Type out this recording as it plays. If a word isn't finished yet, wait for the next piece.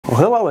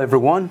Hello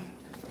everyone,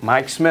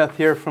 Mike Smith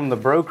here from the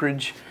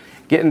brokerage,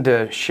 getting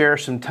to share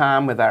some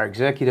time with our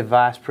Executive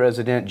Vice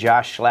President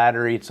Josh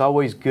Slattery. It's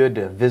always good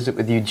to visit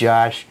with you,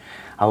 Josh.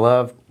 I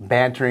love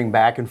bantering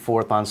back and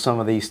forth on some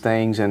of these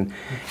things, and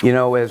you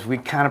know, as we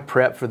kind of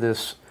prep for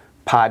this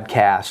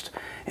podcast,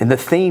 and the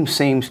theme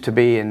seems to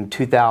be in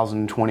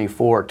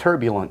 2024,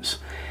 turbulence.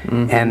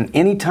 And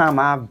anytime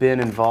I've been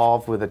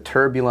involved with a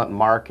turbulent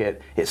market,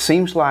 it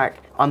seems like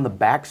on the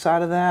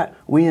backside of that,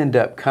 we end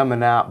up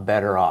coming out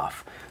better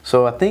off.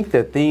 So I think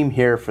the theme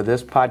here for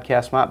this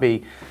podcast might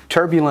be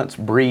turbulence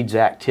breeds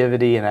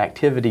activity and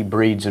activity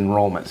breeds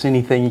enrollments.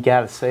 Anything you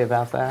got to say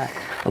about that?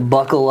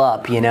 Buckle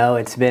up, you know,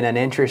 it's been an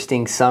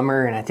interesting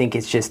summer, and I think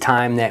it's just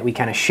time that we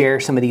kind of share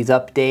some of these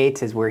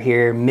updates as we're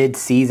here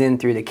mid-season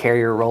through the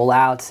carrier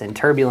rollouts, and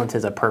turbulence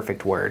is a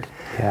perfect word.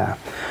 Yeah.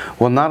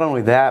 Well, not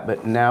only that,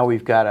 but now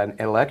we've got an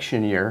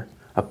election year,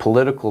 a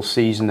political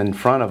season in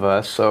front of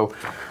us. So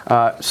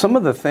some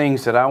of the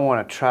things that I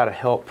want to try to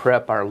help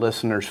prep our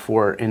listeners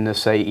for in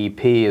this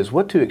AEP is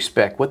what to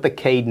expect, what the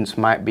cadence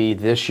might be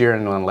this year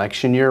in an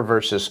election year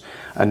versus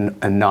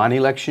a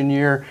non-election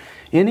year.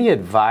 Any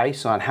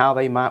advice on how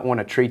they might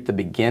want to treat the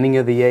beginning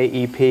of the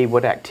AEP?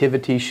 What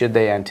activities should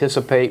they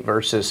anticipate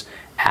versus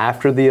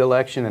after the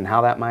election, and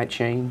how that might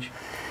change?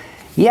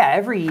 Yeah,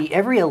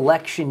 every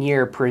election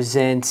year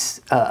presents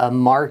a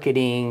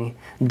marketing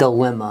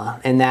dilemma,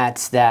 and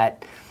that's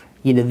that,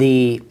 you know,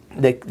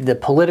 the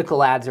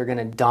political ads are going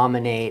to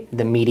dominate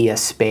the media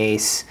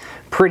space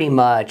pretty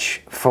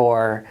much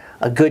for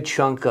a good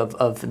chunk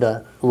of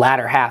the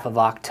latter half of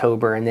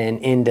October and then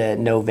into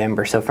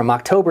November. So from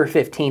October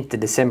 15th to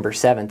December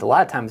 7th, a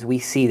lot of times we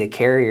see the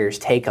carriers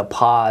take a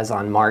pause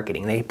on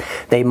marketing.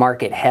 They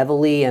market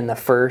heavily in the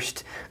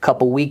first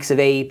couple weeks of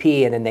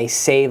AEP, and then they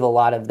save a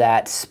lot of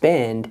that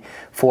spend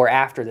for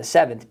after the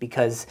 7th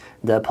because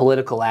the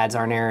political ads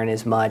aren't airing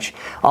as much.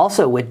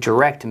 Also with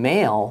direct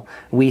mail,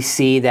 we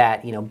see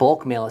that, you know,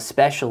 bulk mail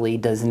especially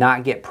does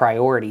not get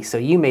priority. So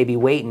you may be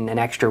waiting an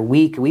extra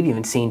week. We've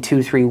even seen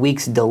 2-3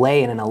 weeks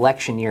delay in an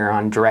election year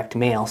on direct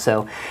mail.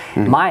 So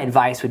my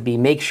advice would be,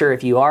 make sure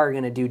if you are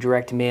going to do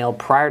direct mail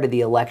prior to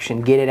the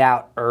election, get it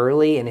out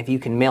early, and if you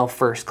can mail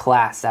first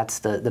class, that's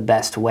the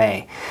best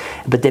way.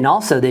 But then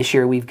also this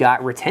year we've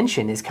got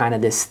retention is kind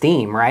of this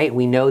theme, right?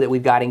 We know that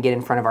we've got to get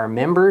in front of our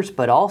members,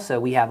 but also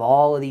we have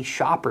all of these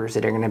shoppers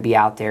that are going to be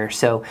out there.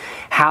 So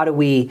how do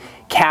we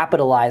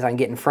capitalize on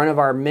getting in front of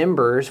our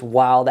members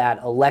while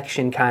that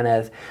election kind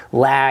of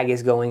lag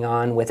is going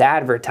on with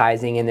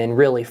advertising, and then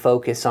really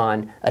focus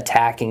on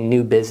attacking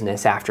new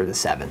business after the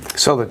 7th?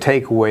 So the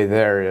takeaway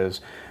there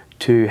is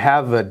to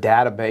have a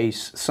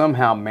database,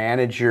 somehow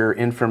manage your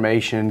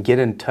information, get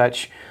in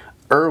touch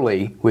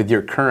early with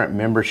your current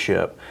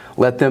membership,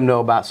 let them know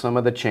about some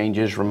of the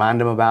changes,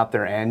 remind them about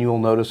their annual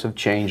notice of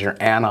change or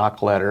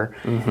ANOC letter,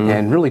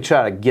 and really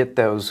try to get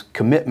those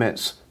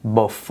commitments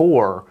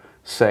before,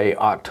 say,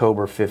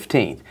 October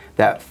 15th.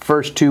 That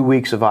first 2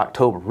 weeks of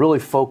October, really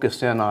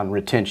focus in on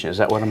retention. Is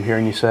that what I'm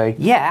hearing you say?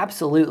 Yeah,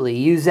 absolutely.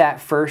 Use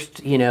that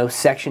first, you know,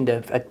 section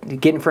to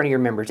get in front of your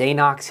members.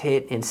 ANOCs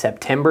hit in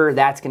September.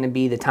 That's going to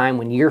be the time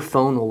when your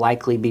phone will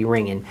likely be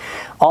ringing.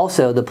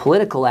 Also, the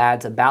political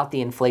ads about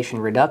the Inflation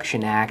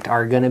Reduction Act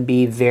are going to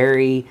be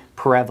very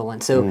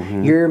prevalent. So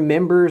your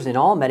members and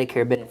all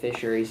Medicare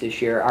beneficiaries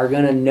this year are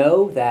going to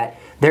know that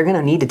they're going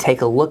to need to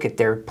take a look at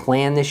their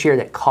plan this year,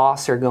 that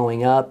costs are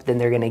going up. Then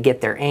they're going to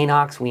get their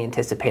ANOCs. We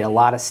anticipate a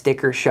lot of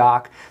sticker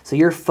shock. So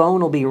your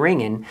phone will be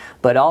ringing,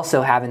 but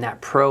also having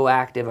that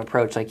proactive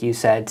approach, like you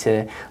said,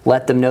 to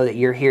let them know that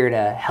you're here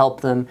to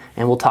help them.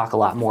 And we'll talk a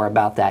lot more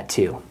about that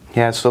too.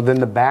 Yeah, so then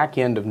the back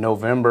end of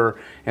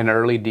November and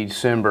early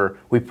December,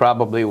 we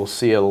probably will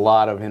see a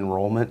lot of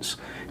enrollments.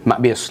 It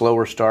might be a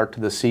slower start to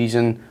the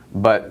season,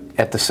 but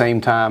at the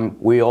same time,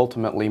 we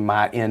ultimately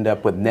might end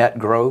up with net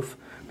growth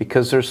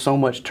because there's so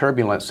much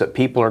turbulence that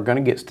people are going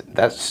to get,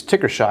 that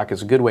sticker shock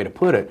is a good way to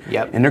put it,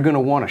 and they're going to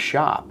want to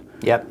shop.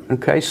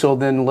 Okay, so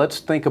then let's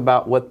think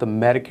about what the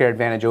Medicare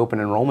Advantage open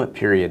enrollment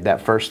period,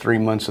 that first 3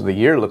 months of the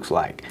year, looks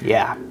like.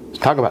 Let's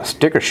talk about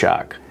sticker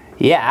shock.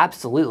 Yeah,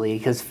 absolutely,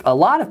 because a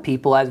lot of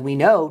people, as we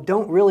know,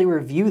 don't really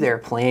review their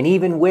plan.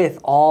 Even with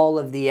all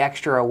of the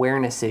extra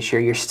awareness this year,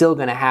 you're still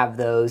going to have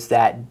those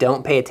that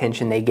don't pay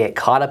attention. They get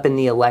caught up in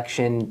the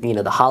election, you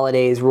know, the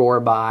holidays roar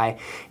by,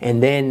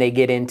 and then they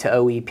get into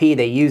OEP.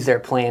 They use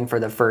their plan for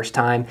the first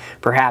time.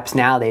 Perhaps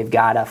now they've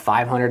got a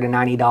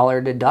 $590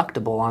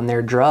 deductible on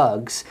their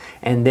drugs,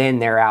 and then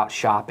they're out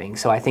shopping.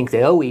 So I think the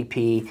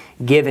OEP,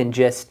 given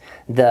just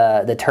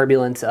the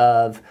turbulence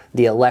of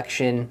the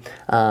election,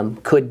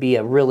 could be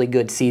a really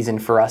good season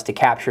for us to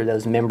capture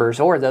those members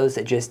or those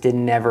that just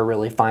didn't ever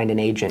really find an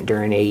agent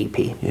during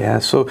AEP. Yeah,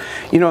 so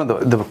you know,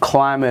 the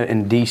climate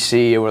in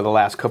DC over the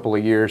last couple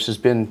of years has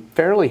been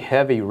fairly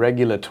heavy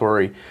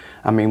regulatory.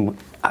 I mean,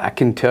 I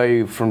can tell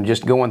you from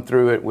just going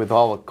through it with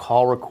all the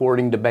call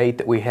recording debate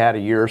that we had a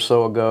year or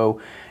so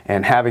ago,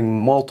 and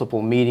having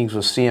multiple meetings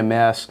with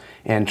CMS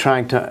and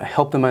trying to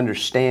help them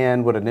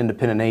understand what an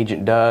independent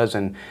agent does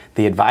and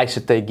the advice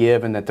that they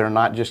give, and that they're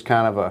not just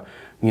kind of a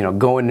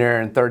go in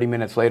there and 30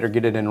 minutes later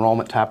get an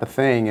enrollment type of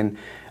thing. And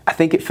I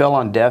think it fell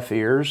on deaf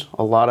ears,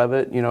 a lot of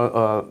it.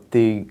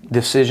 The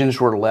decisions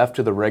were left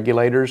to the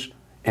regulators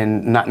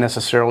and not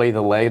necessarily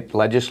the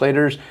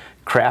legislators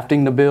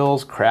crafting the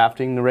bills,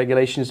 crafting the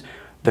regulations.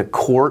 The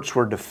courts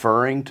were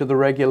deferring to the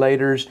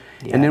regulators.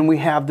 Yeah. And then we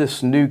have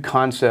this new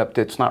concept.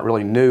 It's not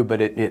really new, but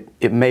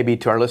it may be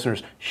to our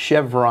listeners,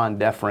 Chevron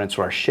deference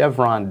or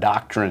Chevron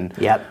doctrine.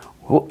 Yep.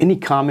 Well, any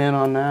comment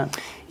on that?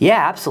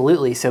 Yeah,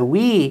 absolutely. So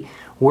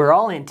we're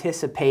all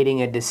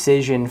anticipating a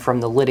decision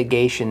from the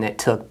litigation that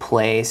took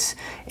place,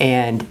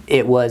 and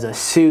it was a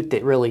suit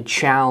that really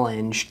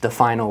challenged the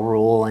final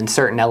rule and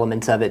certain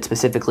elements of it,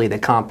 specifically the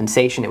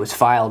compensation. It was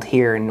filed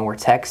here in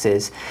North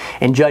Texas,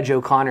 and Judge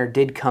O'Connor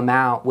did come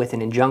out with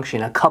an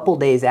injunction a couple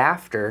days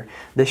after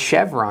the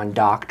Chevron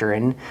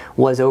doctrine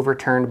was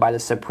overturned by the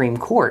Supreme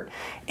Court.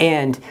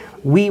 And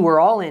we were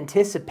all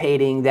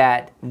anticipating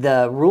that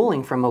the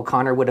ruling from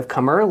O'Connor would have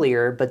come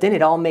earlier, but then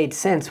it all made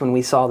sense when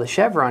we saw the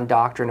Chevron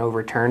doctrine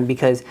overturned,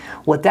 because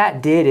what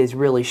that did is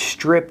really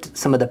stripped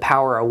some of the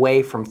power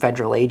away from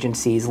federal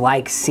agencies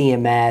like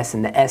CMS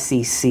and the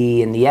SEC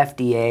and the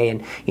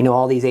FDA and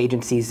all these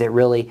agencies that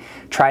really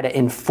try to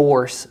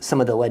enforce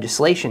some of the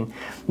legislation.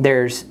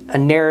 There's a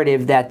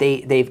narrative that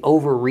they've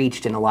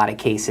overreached in a lot of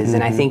cases. Mm-hmm.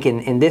 And I think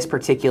in this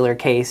particular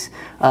case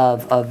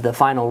of the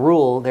final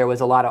rule, there was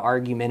a lot of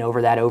argument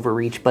over that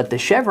overreach, but the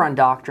Chevron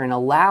doctrine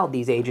allowed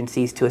these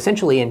agencies to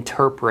essentially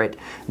interpret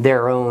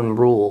their own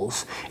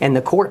rules, and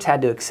the courts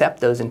had to accept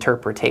those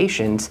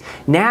interpretations.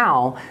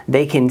 Now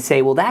they can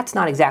say, well, that's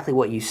not exactly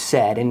what you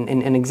said, and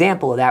an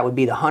example of that would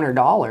be the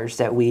 $100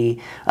 that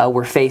we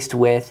were faced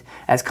with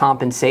as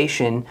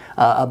compensation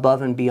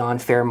above and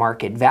beyond fair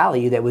market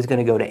value that was going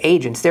to go to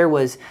agents. There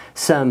was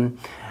some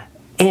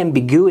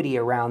ambiguity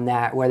around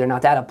that, whether or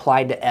not that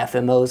applied to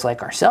FMOs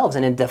like ourselves.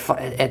 And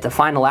at the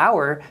final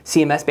hour,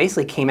 CMS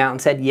basically came out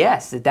and said,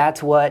 yes,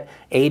 that's what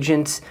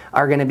agents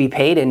are going to be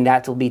paid, and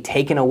that will be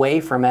taken away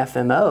from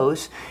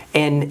FMOs.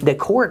 And the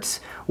courts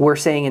were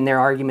saying in their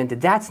argument that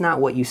that's not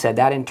what you said.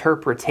 That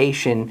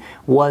interpretation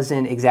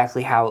wasn't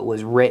exactly how it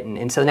was written.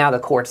 And so now the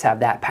courts have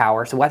that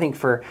power. So I think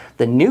for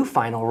the new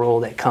final rule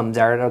that comes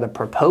out, or the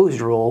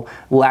proposed rule,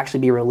 will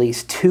actually be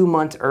released 2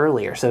 months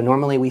earlier. So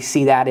normally we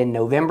see that in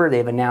November.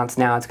 They've announced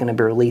now it's going to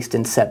be released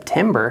in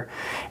September.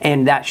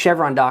 And that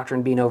Chevron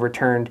doctrine being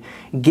overturned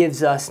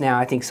gives us now,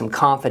 I think, some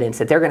confidence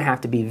that they're going to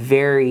have to be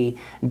very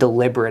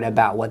deliberate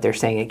about what they're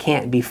saying. It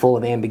can't be full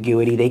of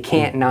ambiguity. They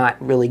can't not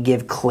really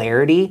give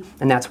clarity,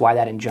 and that's why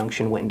that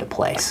injunction went into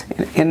place.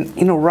 And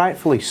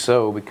rightfully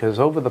so, because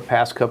over the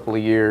past couple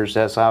of years,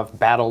 as I've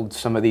battled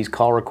some of these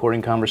call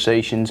recording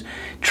conversations,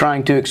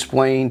 trying to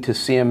explain to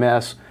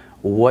CMS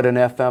what an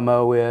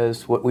FMO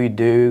is, what we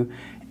do,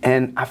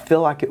 and I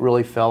feel like it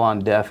really fell on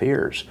deaf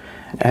ears.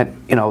 And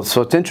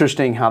so it's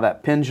interesting how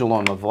that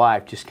pendulum of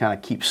life just kind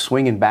of keeps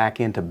swinging back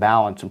into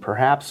balance, and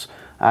perhaps,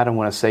 I don't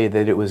want to say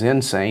that it was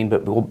insane,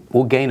 but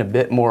we'll gain a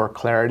bit more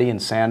clarity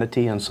and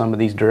sanity on some of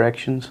these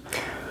directions.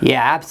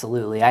 Yeah,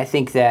 absolutely. I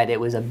think that it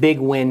was a big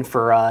win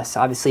for us.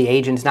 Obviously,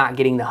 agents not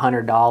getting the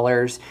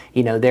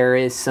 $100, there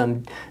is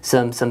some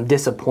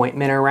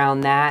disappointment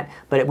around that.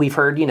 But we've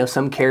heard,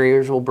 some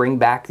carriers will bring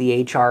back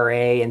the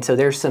HRA, and so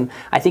there's some.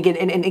 I think,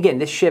 and again,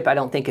 this ship I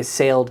don't think has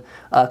sailed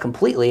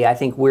completely. I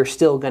think we're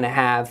still going to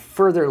have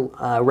further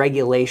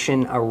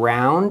regulation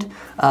around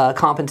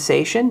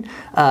compensation,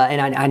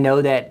 and I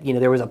know that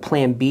there was a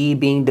Plan B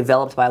being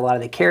developed by a lot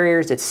of the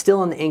carriers. It's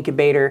still in the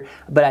incubator,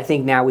 but I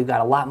think now we've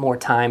got a lot more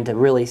time to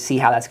really see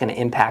how that's going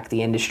to impact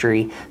the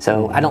industry.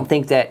 So I don't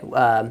think that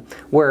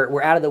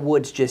we're out of the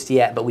woods just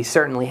yet, but we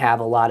certainly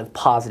have a lot of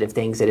positive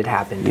things that had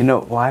happened.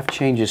 Life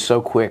changes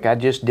so quick. I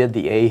just did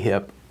the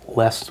AHIP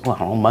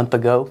a month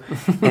ago,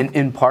 and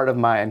in part of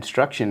my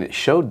instruction it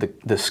showed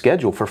the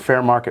schedule for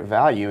fair market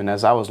value, and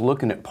as I was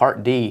looking at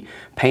Part D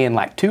paying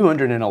like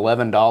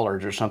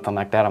 $211 or something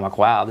like that, I'm like,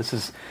 wow, this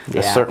is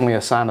certainly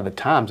a sign of the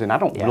times. And I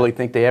don't really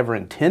think they ever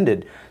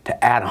intended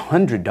to add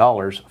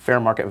 $100 fair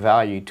market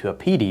value to a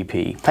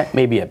PDP,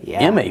 maybe a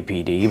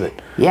MAPD, but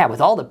yeah, with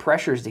all the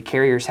pressures the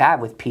carriers have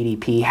with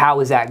PDP, how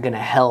is that going to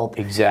help?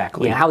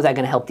 Exactly. How is that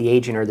going to help the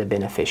agent or the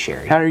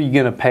beneficiary? How are you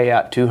going to pay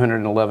out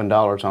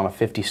 $211 on a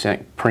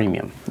 50-cent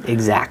premium?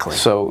 Exactly.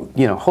 So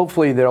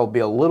hopefully there'll be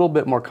a little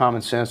bit more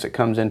common sense that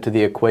comes into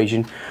the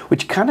equation,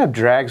 which kind of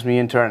drags me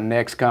into our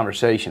next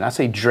conversation. I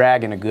say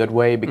drag in a good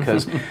way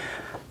because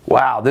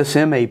wow, this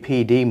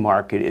MAPD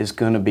market is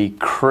going to be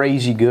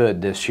crazy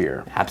good this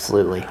year.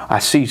 Absolutely. I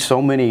see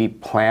so many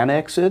plan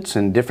exits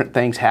and different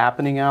things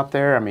happening out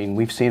there. I mean,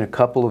 we've seen a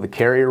couple of the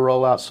carrier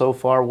rollouts so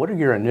far. What are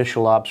your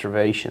initial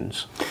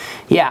observations?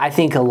 Yeah, I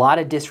think a lot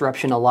of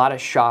disruption, a lot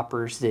of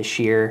shoppers this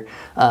year.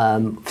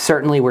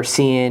 Certainly we're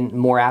seeing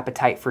more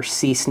appetite for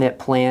C-SNP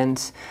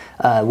plans.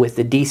 With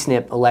the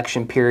D-SNP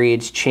election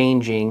periods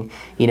changing,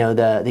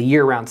 the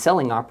year-round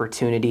selling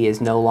opportunity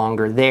is no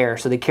longer there.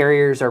 So the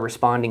carriers are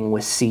responding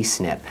with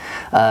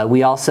C-SNP.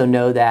 We also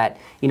know that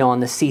on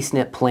the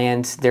C-SNP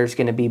plans, there's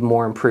going to be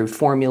more improved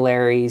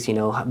formularies,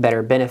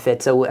 better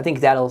benefits. So I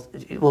think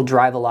will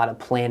drive a lot of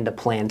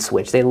plan-to-plan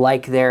switch. They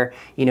like their,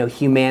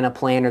 Humana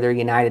plan or their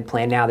United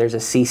plan. Now there's a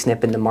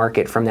C-SNP in the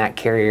market from that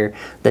carrier.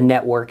 The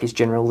network is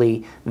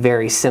generally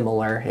very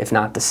similar, if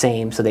not the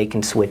same, so they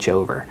can switch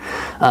over.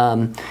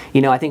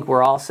 I think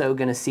we're also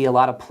going to see a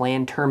lot of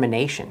plan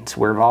terminations.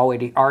 We've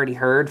already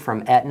heard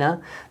from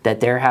Aetna that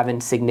they're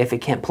having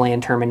significant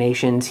plan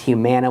terminations.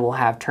 Humana will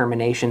have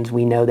terminations.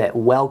 We know that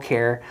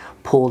WellCare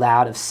pulled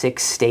out of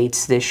 6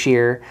 states this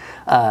year.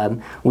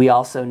 We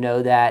also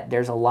know that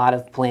there's a lot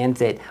of plans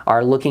that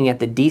are looking at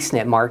the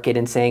D-SNP market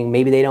and saying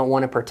maybe they don't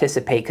want to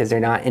participate because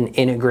they're not an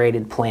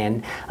integrated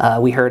plan.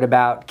 We heard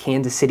about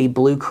Kansas City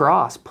Blue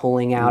Cross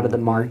pulling out of the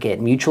market.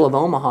 Mutual of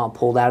Omaha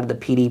pulled out of the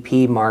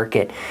PDP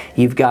market.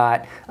 You've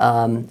got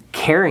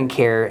Care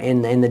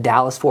in the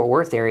Dallas-Fort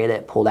Worth area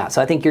that pulled out.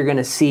 So I think you're going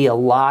to see a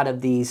lot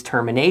of these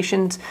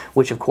terminations,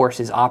 which of course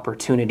is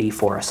opportunity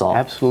for us all.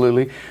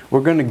 Absolutely.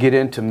 We're going to get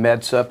into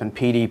MedSup and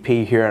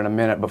PDP here in a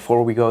minute.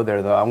 Before we go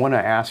there, though, I want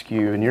to ask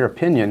you, in your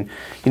opinion,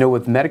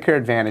 with Medicare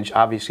Advantage,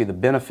 obviously the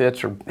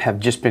benefits have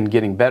just been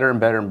getting better and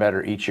better and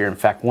better each year. In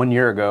fact, 1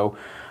 year ago,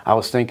 I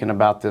was thinking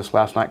about this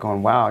last night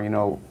going, wow,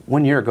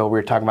 1 year ago we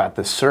were talking about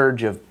the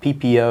surge of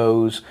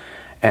PPOs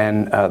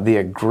and the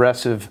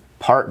aggressive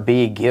Part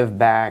B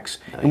give-backs,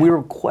 and we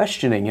were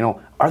questioning,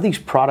 are these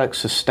products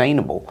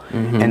sustainable?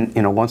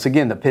 And once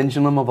again, the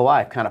pendulum of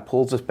life kind of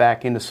pulls us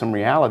back into some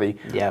reality.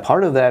 Yep.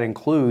 Part of that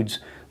includes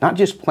not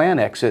just plan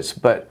exits,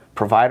 but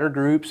provider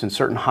groups and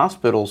certain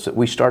hospitals that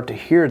we start to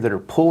hear that are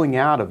pulling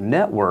out of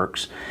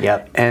networks.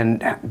 Yep.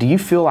 And do you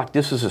feel like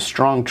this is a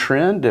strong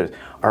trend?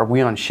 Are we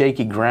on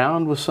shaky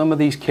ground with some of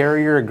these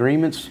carrier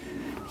agreements?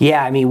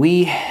 Yeah,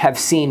 we have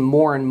seen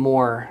more and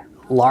more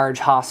large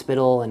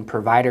hospital and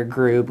provider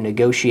group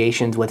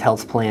negotiations with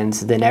health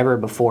plans than ever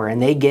before,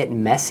 and they get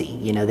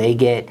messy. They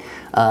get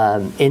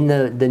in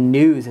the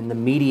news and the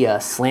media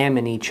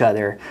slamming each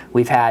other.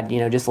 We've had,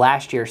 just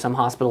last year, some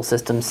hospital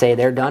systems say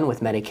they're done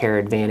with Medicare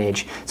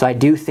Advantage. So I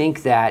do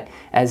think that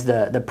as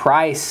the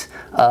price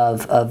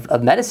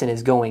of medicine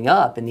is going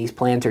up and these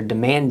plans are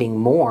demanding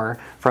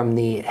more from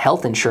the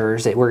health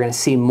insurers, that we're going to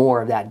see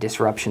more of that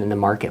disruption in the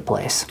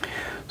marketplace.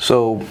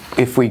 So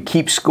if we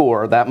keep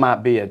score, that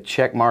might be a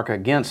check mark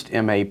against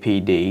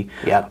MAPD.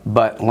 Yep.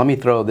 But let me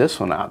throw this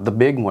one out, the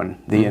big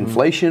one, the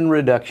Inflation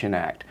Reduction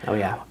Act. Oh,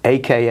 yeah.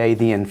 AKA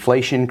the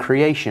Inflation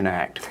Creation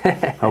Act.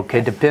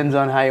 Okay, depends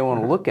on how you want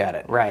to look at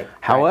it. Right.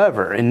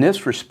 However, in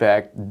this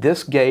respect,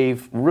 this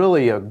gave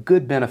really a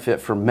good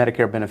benefit for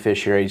Medicare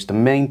beneficiaries. The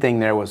main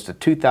thing there was the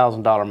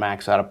 $2,000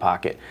 max out of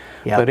pocket.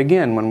 Yep. But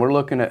again, when we're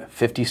looking at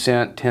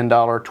 50-cent, $10,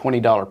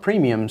 $20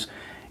 premiums,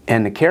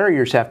 and the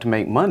carriers have to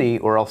make money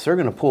or else they're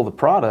going to pull the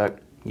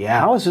product. Yeah.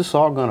 How is this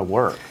all going to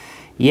work?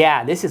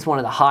 Yeah, this is one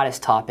of the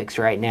hottest topics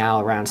right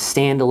now around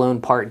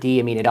standalone Part D.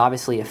 It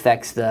obviously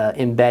affects the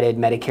embedded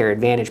Medicare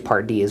Advantage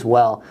Part D as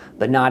well,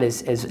 but not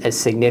as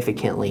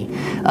significantly.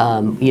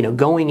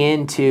 Going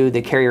into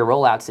the carrier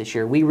rollouts this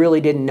year, we really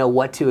didn't know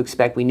what to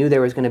expect. We knew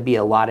there was going to be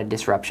a lot of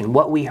disruption.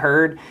 What we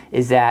heard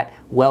is that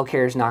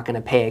WellCare is not going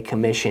to pay a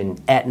commission.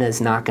 Aetna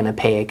is not going to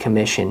pay a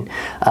commission.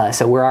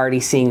 So we're already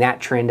seeing that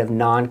trend of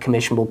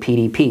non-commissionable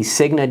PDP.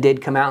 Cigna did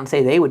come out and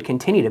say they would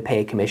continue to pay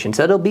a commission.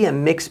 So it'll be a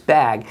mixed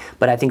bag,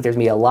 but I think there's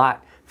going to be a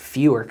lot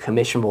fewer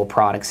commissionable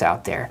products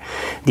out there.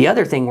 The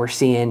other thing we're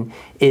seeing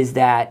is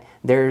that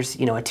there's a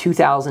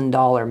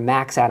 $2,000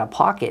 max out of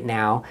pocket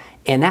now,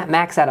 and that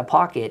max out of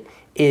pocket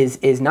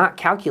is not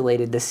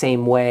calculated the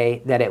same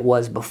way that it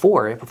was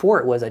before. Before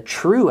it was a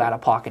true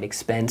out-of-pocket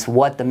expense,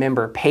 what the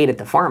member paid at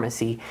the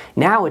pharmacy.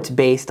 Now it's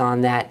based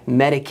on that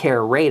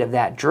Medicare rate of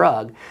that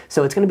drug.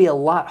 So it's going to be a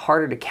lot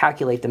harder to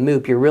calculate the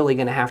MOOP. You're really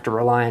going to have to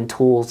rely on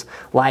tools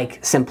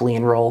like Simply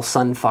Enroll,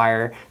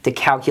 Sunfire to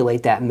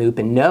calculate that MOOP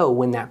and know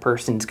when that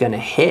person's going to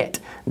hit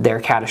their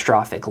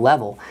catastrophic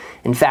level.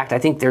 In fact, I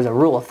think there's a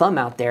rule of thumb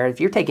out there. If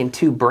you're taking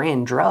 2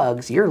 brand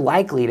drugs, you're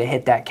likely to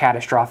hit that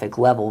catastrophic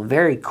level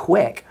very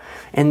quick.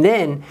 And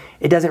then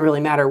it doesn't really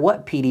matter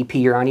what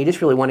PDP you're on. You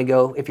just really want to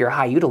go, if you're a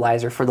high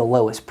utilizer, for the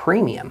lowest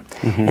premium.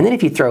 And then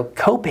if you throw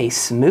copay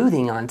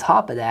smoothing on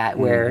top of that,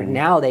 where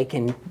now they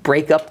can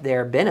break up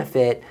their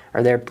benefit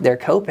or their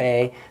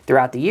copay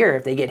throughout the year.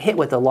 If they get hit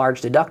with a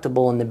large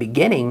deductible in the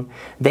beginning,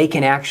 they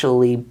can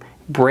actually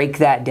break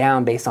that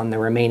down based on the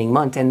remaining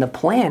months, and the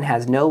plan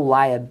has no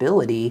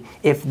liability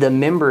if the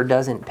member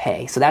doesn't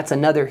pay. So that's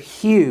another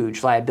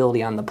huge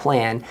liability on the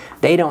plan.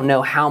 They don't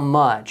know how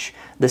much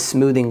the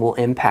smoothing will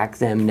impact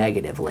them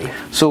negatively.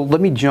 So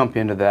let me jump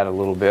into that a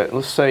little bit.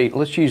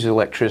 Let's use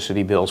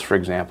electricity bills, for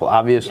example.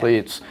 Obviously,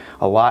 it's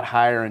a lot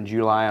higher in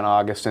July and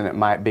August than it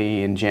might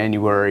be in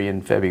January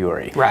and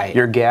February. Right.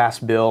 Your gas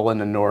bill in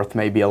the north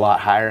may be a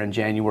lot higher in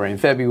January and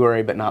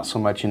February, but not so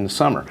much in the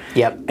summer.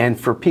 Yep. And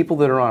for people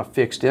that are on a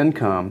fixed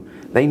income,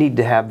 they need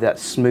to have that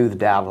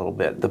smoothed out a little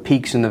bit, the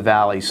peaks and the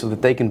valleys, so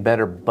that they can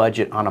better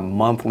budget on a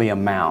monthly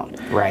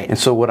amount. Right. And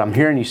so what I'm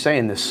hearing you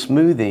saying, the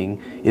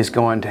smoothing is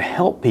going to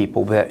help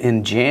people that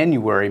in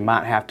January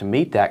might have to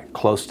meet that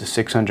close to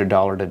 $600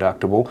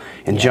 deductible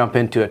and jump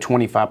into a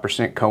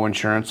 25%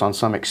 coinsurance on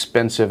some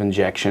expensive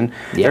injection,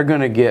 they're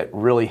going to get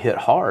really hit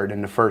hard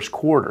in the first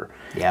quarter.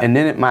 And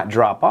then it might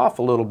drop off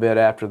a little bit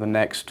after the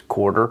next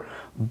quarter.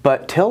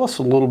 But tell us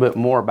a little bit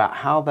more about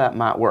how that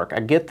might work. I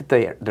get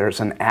that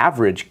there's an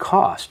average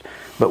cost,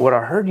 but what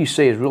I heard you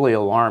say is really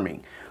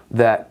alarming,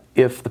 that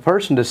if the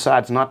person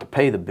decides not to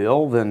pay the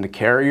bill, then the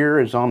carrier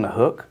is on the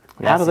hook.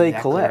 How do they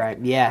collect? Right.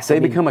 Yes,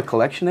 they become a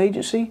collection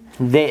agency?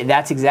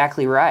 That's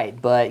exactly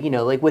right. But, you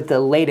know, like with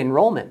the late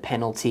enrollment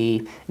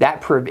penalty,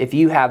 if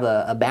you have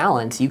a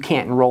balance, you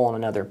can't enroll in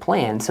another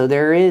plan. So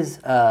there is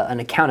an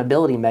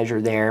accountability measure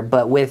there.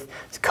 But with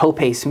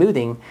copay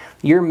smoothing,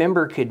 your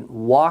member could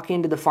walk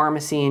into the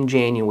pharmacy in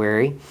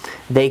January.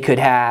 They could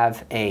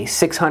have a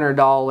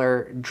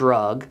 $600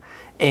 drug,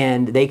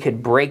 and they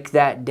could break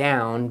that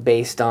down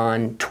based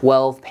on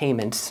 12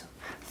 payments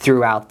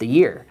throughout the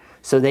year.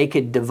 So they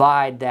could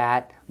divide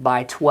that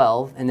by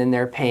 12, and then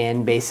they're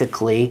paying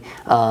basically,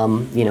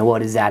 you know,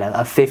 what is that,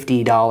 a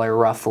 $50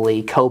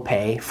 roughly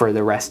copay for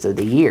the rest of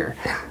the year.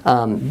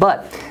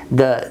 But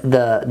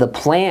the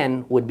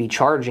plan would be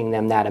charging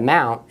them that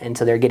amount, and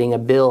so they're getting a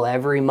bill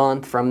every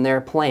month from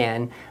their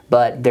plan,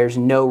 but there's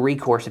no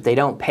recourse. If they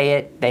don't pay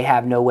it, they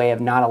have no way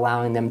of not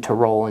allowing them to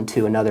roll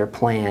into another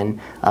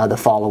plan the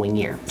following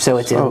year. So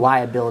it's a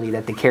liability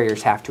that the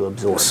carriers have to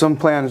absorb. Some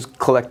plans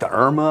collect the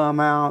IRMA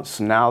amounts.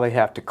 Now they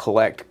have to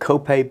collect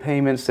copay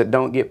payments that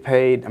don't get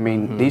paid. I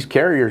mean, these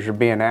carriers are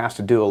being asked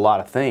to do a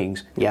lot of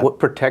things. What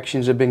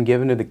protections have been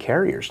given to the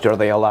carriers? Are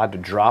they allowed to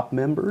drop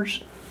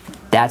members?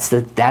 That's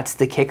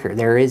the kicker.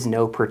 There is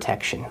no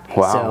protection.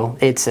 Wow. So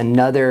it's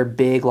another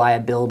big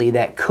liability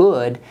that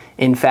could,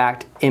 in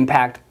fact,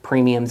 impact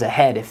premiums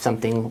ahead if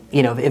something,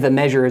 you know, if a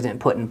measure isn't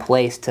put in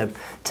place to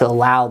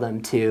allow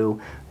them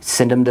to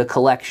send them to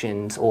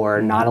collections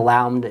or not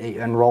allow them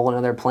to enroll in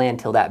another plan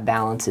until that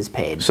balance is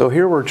paid. So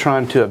here we're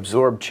trying to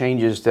absorb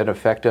changes that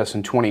affect us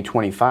in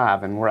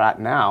 2025, and right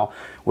now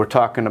we're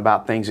talking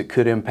about things that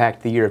could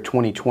impact the year of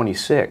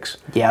 2026.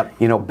 Yep.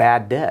 You know,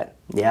 bad debt.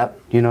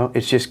 Yep. You know,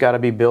 it's just got to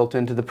be built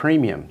into the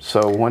premium.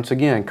 So once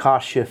again,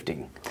 cost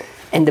shifting.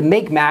 And to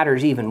make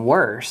matters even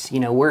worse, you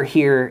know, we're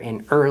here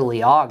in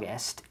early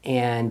August,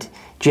 and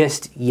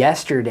just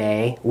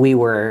yesterday we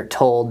were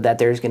told that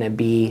there's going to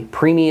be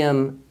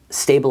premium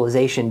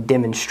stabilization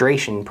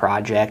demonstration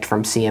project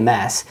from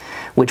CMS,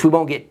 which we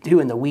won't get too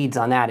in the weeds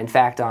on that. In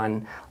fact,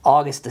 on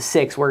August the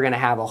 6th, we're going to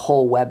have a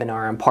whole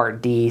webinar on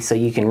Part D so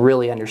you can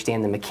really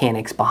understand the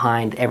mechanics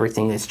behind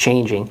everything that's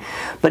changing.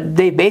 But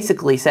they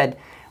basically said,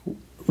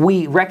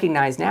 we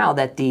recognize now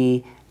that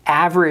the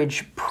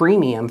average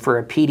premium for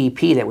a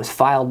PDP that was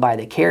filed by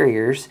the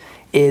carriers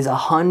is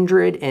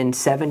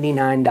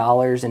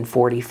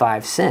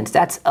 $179.45.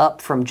 That's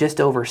up from just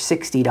over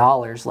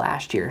 $60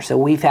 last year. So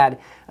we've had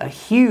a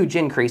huge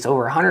increase,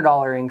 over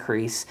 $100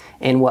 increase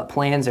in what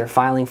plans are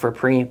filing for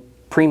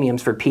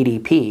premiums for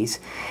PDPs.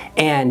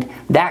 And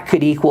that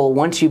could equal,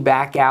 once you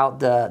back out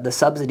the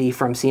subsidy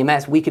from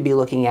CMS, we could be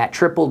looking at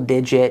triple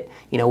digit,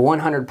 you know,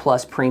 100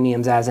 plus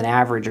premiums as an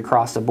average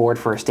across the board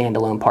for a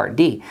standalone Part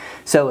D.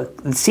 So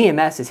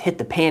CMS has hit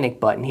the panic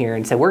button here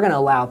and said, we're going to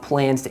allow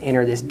plans to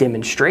enter this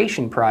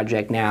demonstration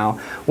project now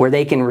where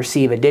they can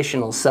receive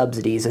additional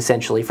subsidies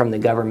essentially from the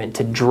government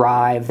to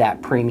drive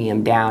that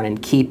premium down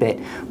and keep it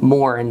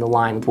more in the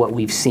line with what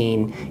we've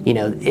seen, you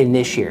know, in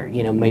this year,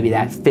 you know, maybe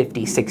that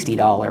 $50,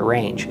 $60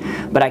 range.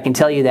 But I can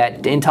tell you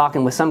that in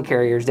talking with some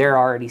carriers, they're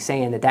already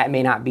saying that that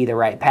may not be the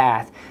right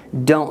path.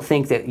 Don't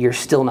think that you're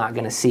still not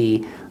going to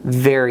see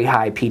very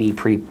high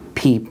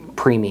PDP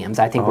premiums.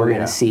 I think we're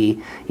going to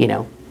see, you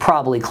know,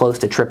 probably close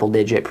to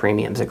triple-digit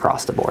premiums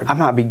across the board. I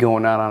might be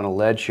going out on a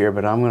ledge here,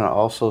 but I'm going to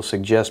also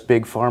suggest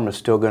Big Pharma is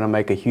still going to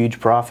make a huge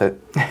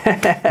profit.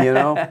 You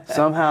know,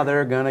 somehow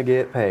they're going to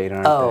get paid,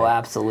 aren't they? Oh,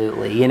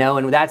 absolutely. You know,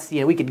 and that's,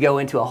 you know, we could go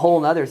into a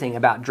whole other thing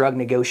about drug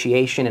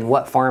negotiation and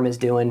what pharma is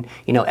doing.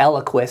 You know,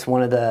 Eliquis,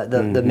 one of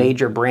the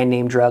major brand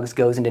name drugs,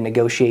 goes into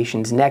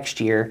negotiations next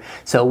year.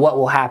 So what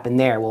will happen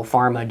there? Will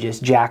pharma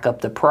just jack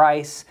up the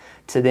price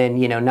to then,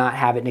 you know, not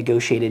have it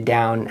negotiated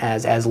down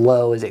as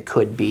low as it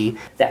could be?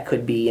 That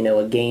could be, you know,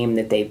 a game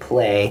that they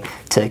play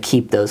to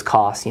keep those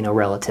costs, you know,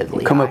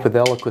 relatively Come high. up with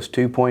Eliquis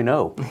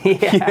 2.0.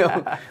 You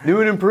know, new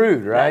and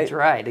improved, right? That's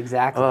right,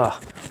 exactly.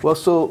 Well,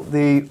 so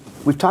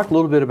we've talked a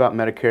little bit about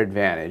Medicare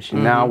Advantage,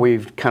 and now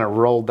we've kind of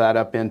rolled that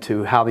up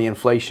into how the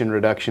Inflation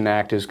Reduction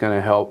Act is going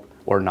to help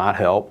or not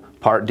help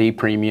Part D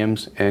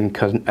premiums and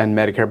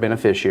Medicare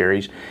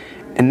beneficiaries.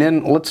 And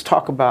then let's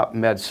talk about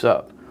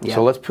MedSup. Yeah.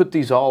 So let's put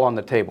these all on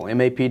the table.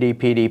 MAPD,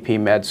 PDP,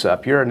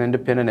 MedSup. You're an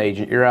independent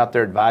agent. You're out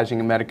there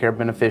advising a Medicare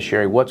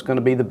beneficiary what's going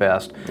to be the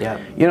best. Yeah.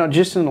 You know,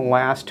 just in the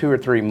last 2 or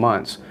 3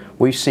 months,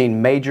 we've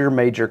seen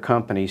major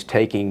companies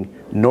taking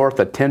north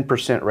of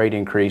 10% rate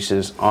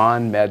increases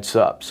on med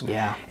subs.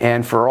 Yeah.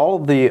 And for all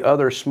of the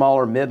other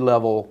smaller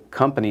mid-level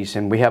companies,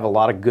 and we have a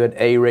lot of good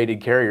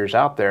A-rated carriers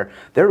out there,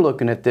 they're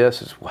looking at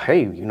this as, well,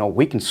 hey, you know,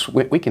 we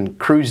can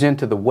cruise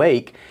into the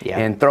wake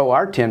and throw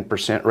our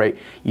 10% rate.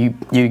 You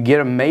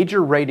get a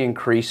major rate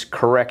increase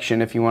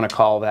correction, if you want to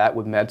call that,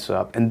 with med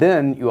sub, and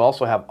then you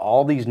also have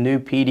all these new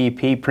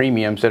PDP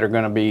premiums that are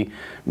going to be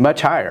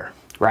much higher.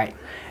 Right.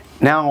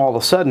 Now all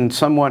of a sudden,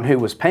 someone who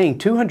was paying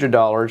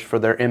 $200 for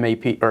their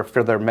MAP or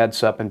for their med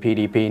sup and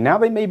PDP, now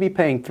they may be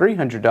paying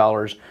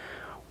 $300.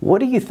 What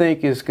do you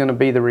think is going to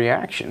be the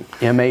reaction?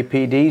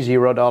 MAPD,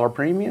 $0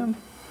 premium?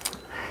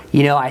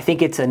 You know, I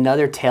think it's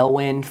another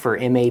tailwind for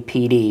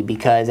MAPD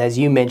because, as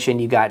you mentioned,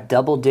 you got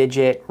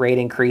double-digit rate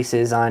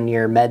increases on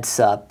your med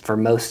sup for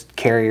most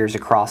carriers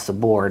across the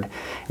board,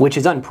 which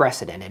is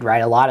unprecedented,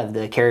 right? A lot of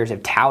the carriers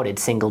have touted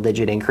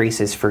single-digit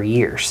increases for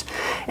years.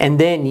 And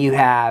then you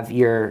have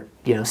your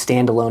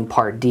standalone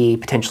Part D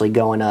potentially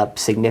going up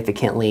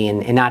significantly,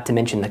 and not to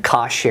mention the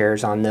cost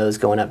shares on those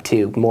going up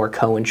too, more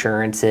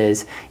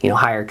co-insurances,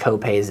 higher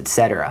co-pays,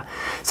 etc.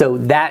 So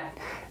that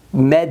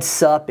med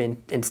sup and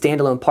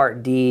standalone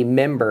Part D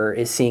member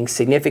is seeing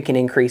significant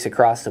increase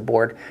across the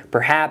board.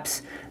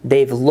 Perhaps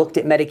they've looked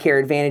at Medicare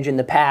Advantage in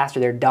the past,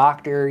 or their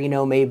doctor,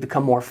 may have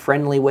become more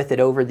friendly with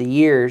it over the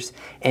years,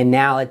 and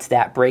now it's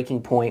that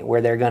breaking point where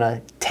they're going to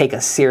take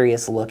a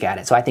serious look at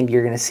it. So I think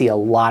you're going to see a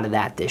lot of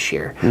that this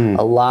year.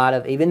 A lot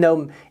of, even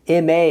though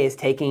MA is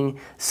taking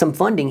some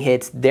funding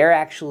hits, they're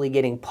actually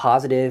getting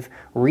positive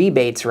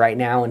rebates right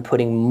now and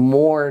putting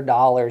more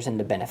dollars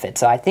into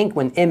benefits. So I think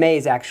when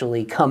MAs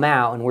actually come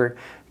out, and we're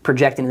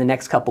projecting in the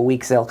next couple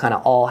weeks, they'll kind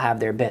of all have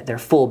their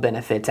full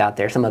benefits out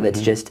there. Some of it's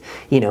just,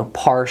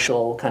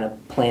 partial kind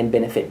of plan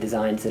benefit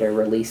designs that are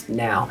released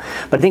now.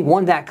 But I think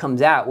when that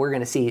comes out, we're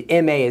going to see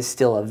MA is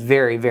still a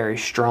very, very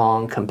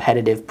strong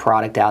competitive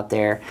product out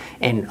there.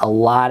 And a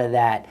lot of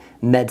that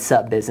med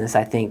sup business,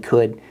 I think,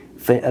 could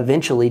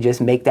eventually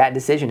just make that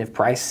decision. If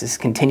prices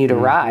continue to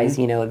rise,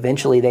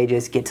 eventually they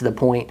just get to the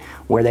point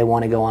where they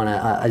want to go on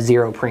a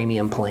zero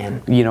premium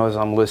plan. As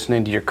I'm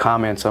listening to your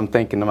comments, I'm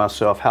thinking to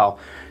myself how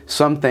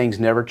some things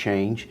never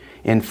change,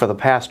 and for the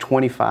past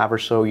 25 or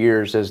so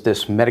years, as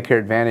this Medicare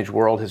Advantage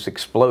world has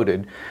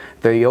exploded,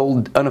 the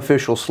old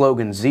unofficial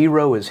slogan,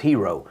 zero is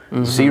hero.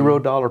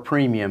 $0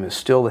 premium is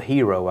still the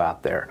hero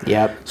out there.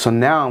 Yep. So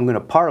now I'm going to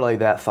parlay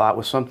that thought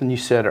with something you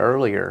said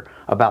earlier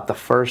about the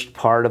first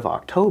part of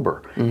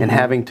October and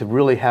having to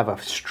really have a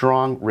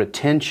strong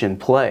retention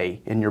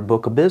play in your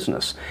book of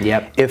business.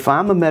 Yep. If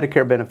I'm a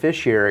Medicare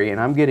beneficiary and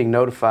I'm getting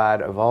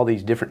notified of all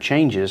these different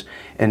changes,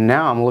 and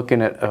now I'm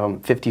looking at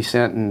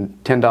 50-cent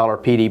and $10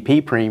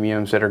 PDP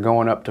premiums that are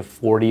going up to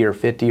 $40 or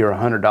 $50 or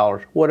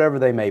 $100, whatever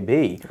they may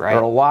be, right,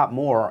 or a lot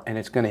more, and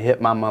it's going to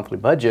hit my monthly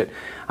budget,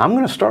 I'm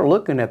going to start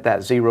looking at that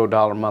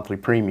 $0 monthly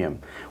premium,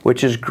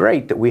 which is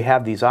great that we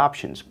have these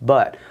options.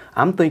 But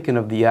I'm thinking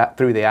of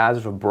through the eyes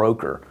of a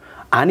broker.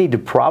 I need to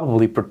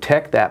probably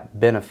protect that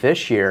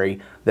beneficiary,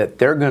 that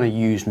they're going to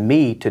use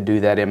me to do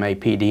that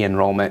MAPD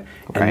enrollment,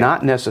 and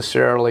not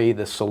necessarily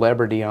the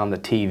celebrity on the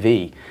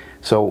TV.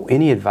 So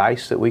any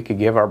advice that we could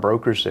give our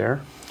brokers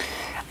there?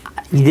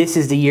 This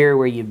is the year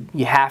where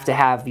you have to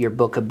have your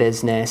book of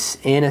business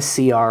in a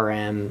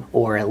CRM,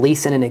 or at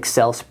least in an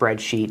Excel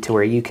spreadsheet, to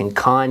where you can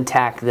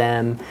contact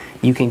them,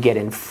 you can get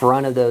in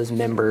front of those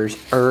members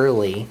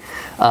early.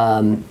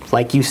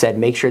 Like you said,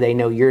 make sure they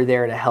know you're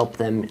there to help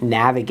them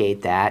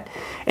navigate that.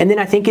 And then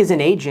I think as an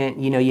agent,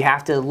 you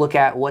have to look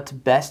at what's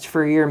best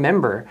for your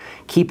member.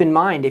 Keep in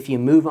mind, if you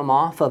move them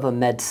off of a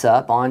med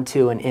sup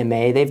onto an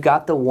MA, they've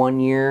got the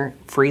 1-year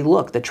free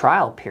look, the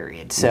trial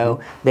period.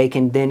 So they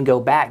can then go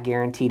back,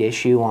 guaranteed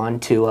issue,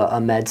 onto a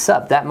med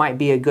sup. That might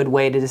be a good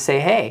way to just say,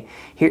 hey,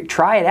 here,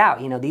 try it out.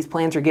 These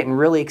plans are getting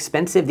really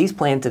expensive. These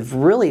plans have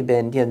really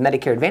been,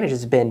 Medicare Advantage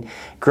has been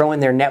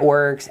growing their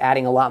networks,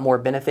 adding a lot more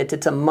benefits.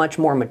 It's a much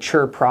more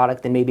mature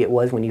product than maybe it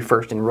was when you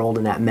first enrolled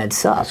in that med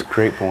sup. That's a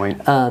great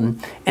point.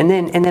 And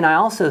then I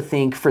also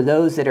think for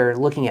those that are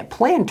looking at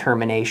plan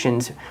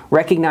terminations,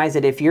 recognize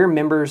that if your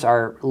members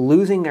are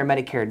losing their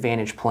Medicare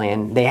Advantage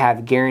plan, they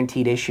have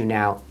guaranteed issue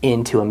now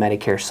into a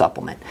Medicare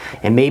supplement.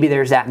 And maybe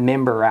there's that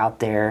member out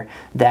there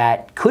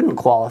that couldn't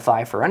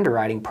qualify for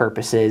underwriting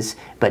purposes,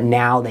 but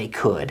now they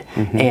could.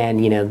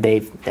 And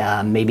they've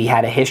maybe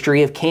had a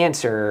history of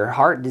cancer or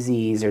heart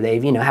disease, or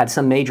they've had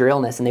some major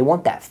illness, and they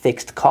want that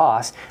fixed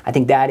cost. I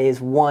think that is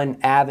one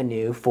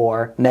avenue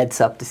for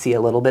MedSup to see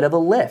a little bit of a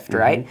lift,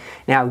 right?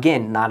 Now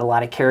again, not a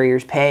lot of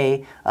carriers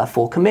pay a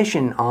full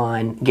commission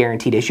on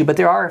guaranteed issue, but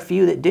there are a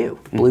few that do.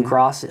 Blue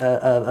Cross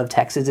of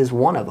Texas is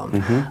one of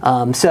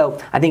them.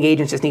 So I think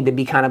agents just need to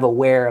be kind of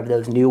aware of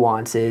those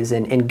nuances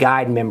and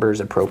guide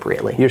members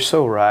appropriately. You're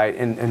so right,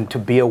 and to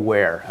be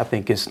aware, I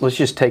think let's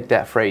just take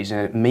that phrase,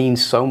 and it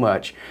means so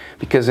much,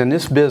 because in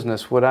this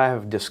business, what I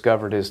have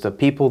discovered is the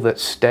people that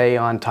stay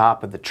on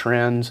top of the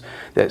trends,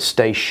 that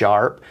stay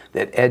sharp,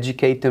 that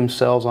educate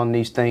themselves on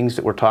these things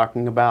that we're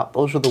talking about,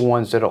 those are the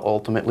ones that will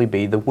ultimately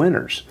be the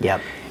winners.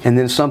 Yep. And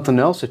then something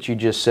else that you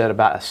just said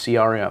about a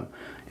CRM.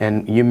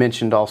 And you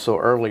mentioned also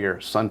earlier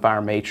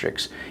Sunfire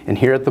Matrix. And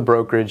here at the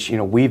brokerage, you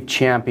know, we've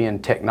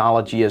championed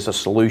technology as a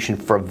solution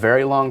for a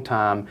very long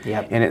time.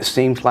 Yep. And it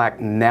seems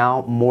like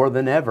now more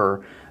than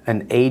ever,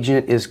 an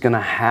agent is going to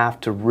have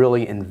to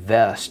really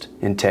invest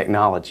in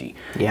technology.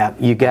 Yeah,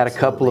 you got a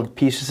couple of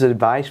pieces of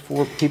advice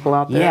for people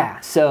out there? Yeah,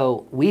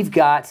 so we've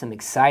got some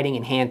exciting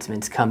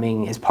enhancements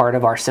coming as part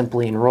of our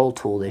Simply Enroll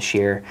tool this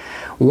year.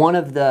 One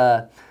of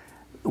the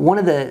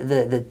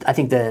I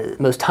think the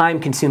most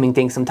time-consuming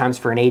thing sometimes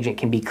for an agent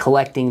can be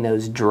collecting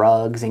those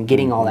drugs and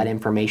getting all that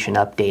information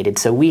updated.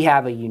 So we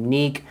have a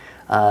unique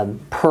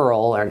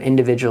Pearl, or an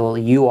individual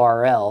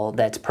URL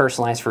that's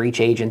personalized for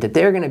each agent that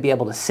they're going to be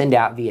able to send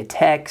out via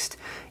text,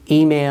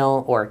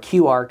 email, or a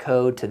QR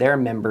code to their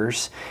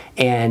members,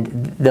 and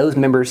those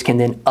members can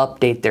then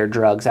update their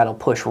drugs. That'll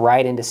push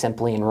right into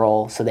Simply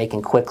Enroll so they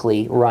can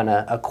quickly run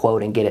a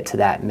quote and get it to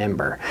that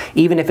member.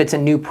 Even if it's a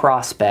new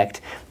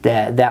prospect,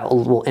 that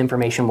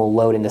information will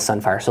load into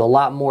Sunfire. So a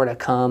lot more to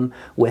come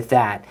with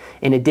that.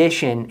 In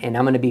addition, and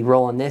I'm going to be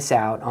rolling this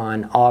out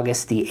on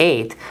August the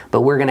 8th,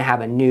 but we're going to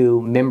have a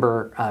new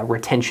member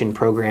retention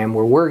program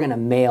where we're going to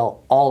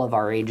mail all of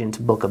our agents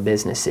book of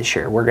business this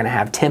year. We're going to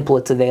have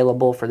templates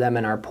available for them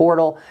in our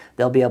portal.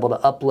 They'll be able to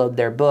upload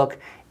their book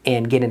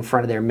and get in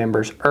front of their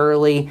members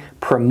early,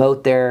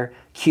 promote their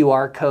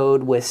QR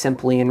code with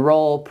Simply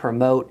Enroll,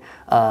 promote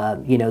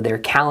you know, their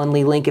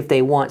Calendly link if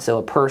they want, so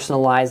a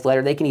personalized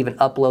letter. They can even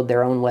upload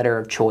their own letter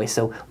of choice.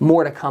 So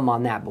more to come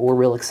on that, but we're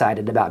real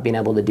excited about being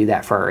able to do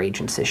that for our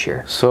agents this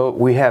year. So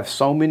we have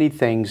so many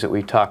things that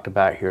we talked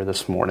about here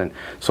this morning.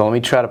 So let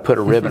me try to put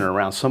a ribbon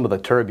around some of the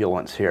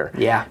turbulence here.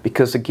 Yeah.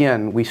 Because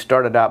again, we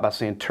started out by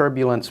saying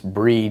turbulence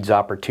breeds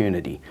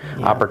opportunity.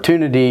 Yeah.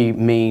 Opportunity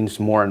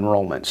means more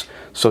enrollments.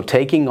 So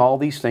taking all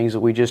these things that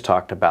we just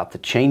talked about, the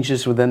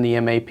changes within the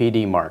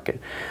MAPD market,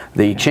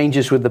 the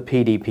changes with the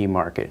PDP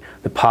market,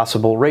 the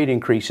possible rate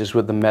increases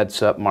with the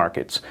MedSup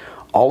markets,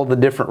 all of the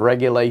different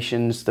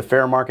regulations, the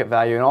fair market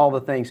value, and all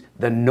the things,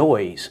 the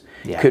noise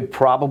could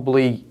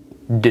probably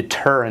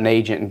deter an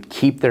agent and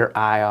keep their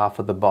eye off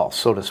of the ball,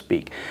 so to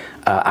speak.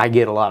 I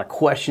get a lot of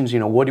questions, you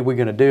know, what are we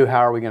going to do? How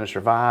are we going to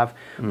survive?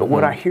 But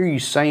what I hear you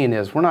saying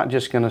is we're not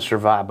just going to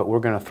survive, but we're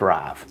going to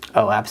thrive.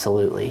 Oh,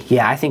 absolutely.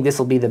 Yeah, I think this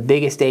will be the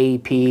biggest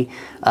AEP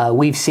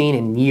we've seen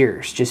in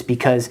years, just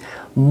because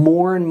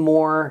more and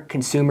more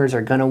consumers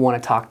are going to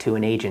want to talk to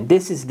an agent.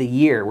 This is the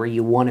year where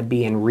you want to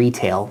be in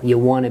retail. You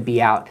want to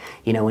be out,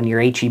 you know, in your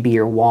H-E-B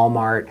or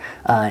Walmart.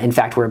 In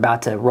fact, we're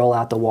about to roll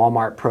out the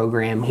Walmart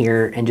program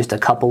here in just a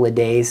couple of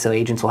days, so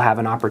agents will have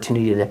an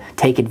opportunity to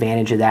take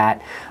advantage of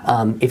that.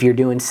 If you're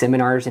doing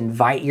seminars,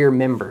 invite your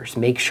members.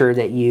 Make sure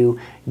that you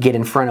get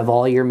in front of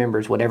all your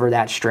members, whatever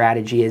that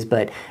strategy is,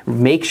 but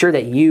make sure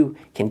that you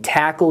can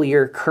tackle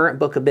your current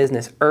book of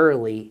business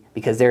early,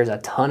 because there's a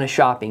ton of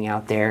shopping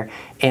out there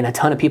and a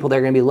ton of people that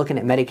are going to be looking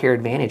at Medicare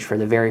Advantage for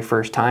the very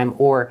first time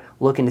or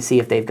looking to see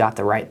if they've got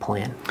the right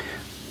plan.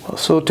 Well,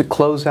 so to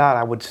close out,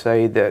 I would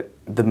say that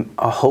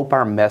I hope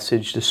our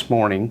message this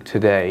morning,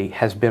 today,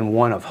 has been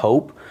one of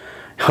hope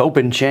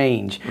and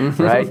change,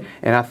 right?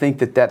 And I think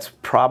that that's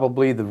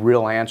probably the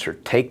real answer.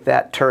 Take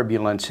that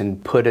turbulence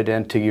and put it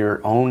into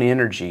your own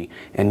energy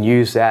and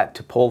use that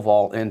to pole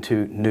vault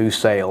into new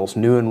sales,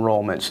 new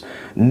enrollments,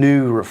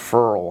 new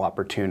referral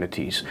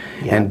opportunities.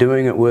 And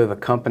doing it with a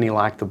company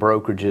like the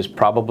brokerage is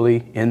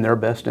probably in their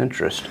best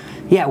interest.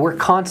 Yeah, we're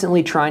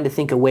constantly trying to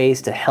think of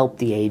ways to help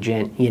the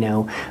agent. You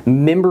know,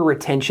 member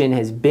retention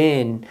has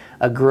been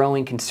a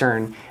growing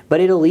concern,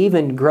 but it'll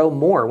even grow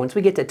more. Once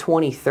we get to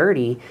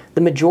 2030,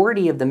 the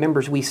majority of the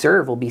members we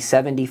serve will be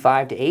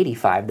 75 to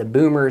 85. The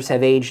boomers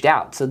have aged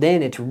out. So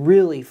then it's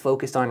really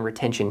focused on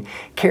retention.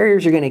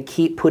 Carriers are going to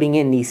keep putting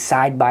in these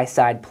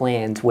side-by-side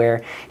plans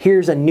where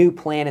here's a new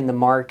plan in the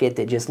market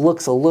that just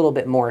looks a little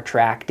bit more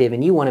attractive,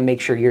 and you want to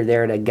make sure you're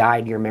there to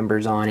guide your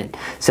members on it.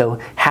 So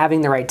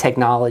having the right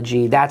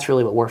technology, that's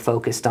really what we're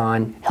focused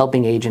on,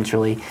 helping agents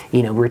really,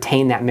 you know,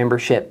 retain that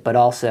membership, but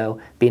also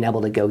being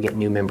able to go get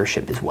new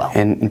membership as well.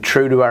 And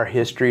true to our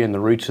history and the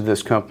roots of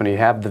this company,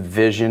 have the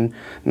vision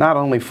not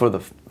only for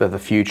the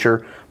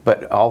future,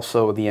 but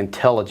also the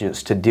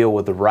intelligence to deal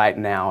with the right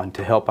now and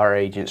to help our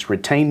agents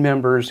retain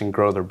members and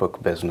grow their book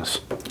of business.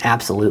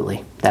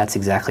 Absolutely. That's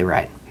exactly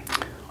right.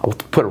 I'll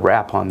put a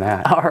wrap on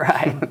that. All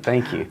right.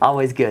 Thank you.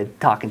 Always good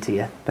talking to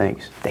you.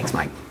 Thanks. Thanks,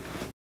 Mike.